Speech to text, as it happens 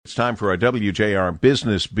It's time for our WJR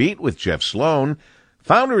Business Beat with Jeff Sloan,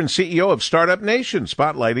 founder and CEO of Startup Nation,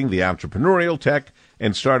 spotlighting the entrepreneurial tech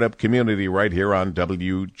and startup community right here on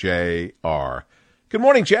WJR. Good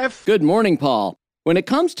morning, Jeff. Good morning, Paul. When it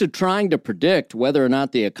comes to trying to predict whether or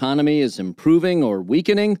not the economy is improving or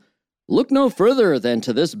weakening, look no further than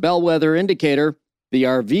to this bellwether indicator, the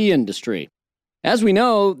RV industry. As we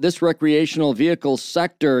know, this recreational vehicle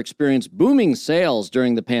sector experienced booming sales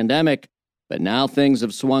during the pandemic, but now things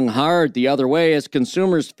have swung hard the other way as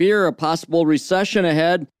consumers fear a possible recession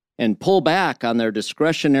ahead and pull back on their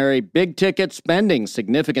discretionary big-ticket spending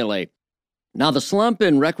significantly. Now, the slump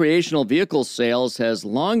in recreational vehicle sales has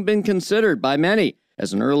long been considered by many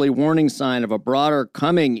as an early warning sign of a broader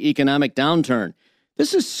coming economic downturn.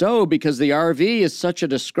 This is so because the RV is such a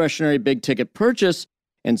discretionary big-ticket purchase,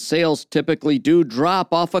 and sales typically do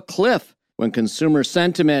drop off a cliff when consumer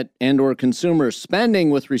sentiment and or consumer spending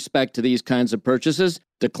with respect to these kinds of purchases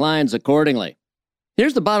declines accordingly.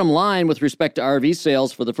 Here's the bottom line with respect to RV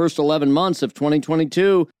sales for the first 11 months of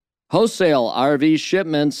 2022. Wholesale RV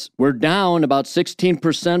shipments were down about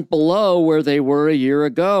 16% below where they were a year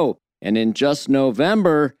ago. And in just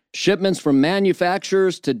November, shipments from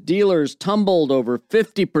manufacturers to dealers tumbled over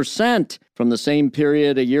 50% from the same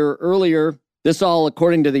period a year earlier. This all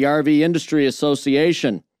according to the RV Industry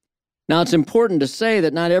Association. Now, it's important to say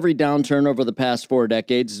that not every downturn over the past 4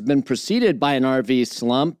 decades has been preceded by an RV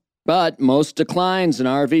slump, but most declines in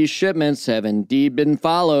RV shipments have indeed been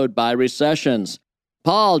followed by recessions.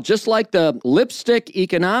 Paul, just like the lipstick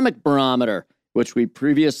economic barometer, which we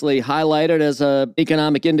previously highlighted as an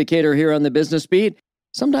economic indicator here on the Business Beat,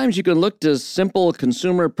 sometimes you can look to simple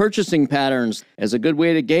consumer purchasing patterns as a good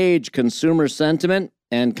way to gauge consumer sentiment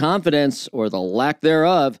and confidence, or the lack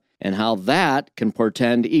thereof, and how that can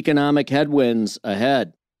portend economic headwinds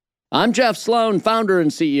ahead. I'm Jeff Sloan, founder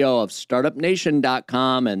and CEO of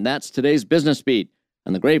StartupNation.com, and that's today's Business Beat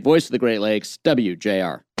on the great voice of the Great Lakes,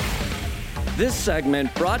 WJR. This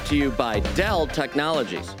segment brought to you by Dell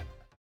Technologies.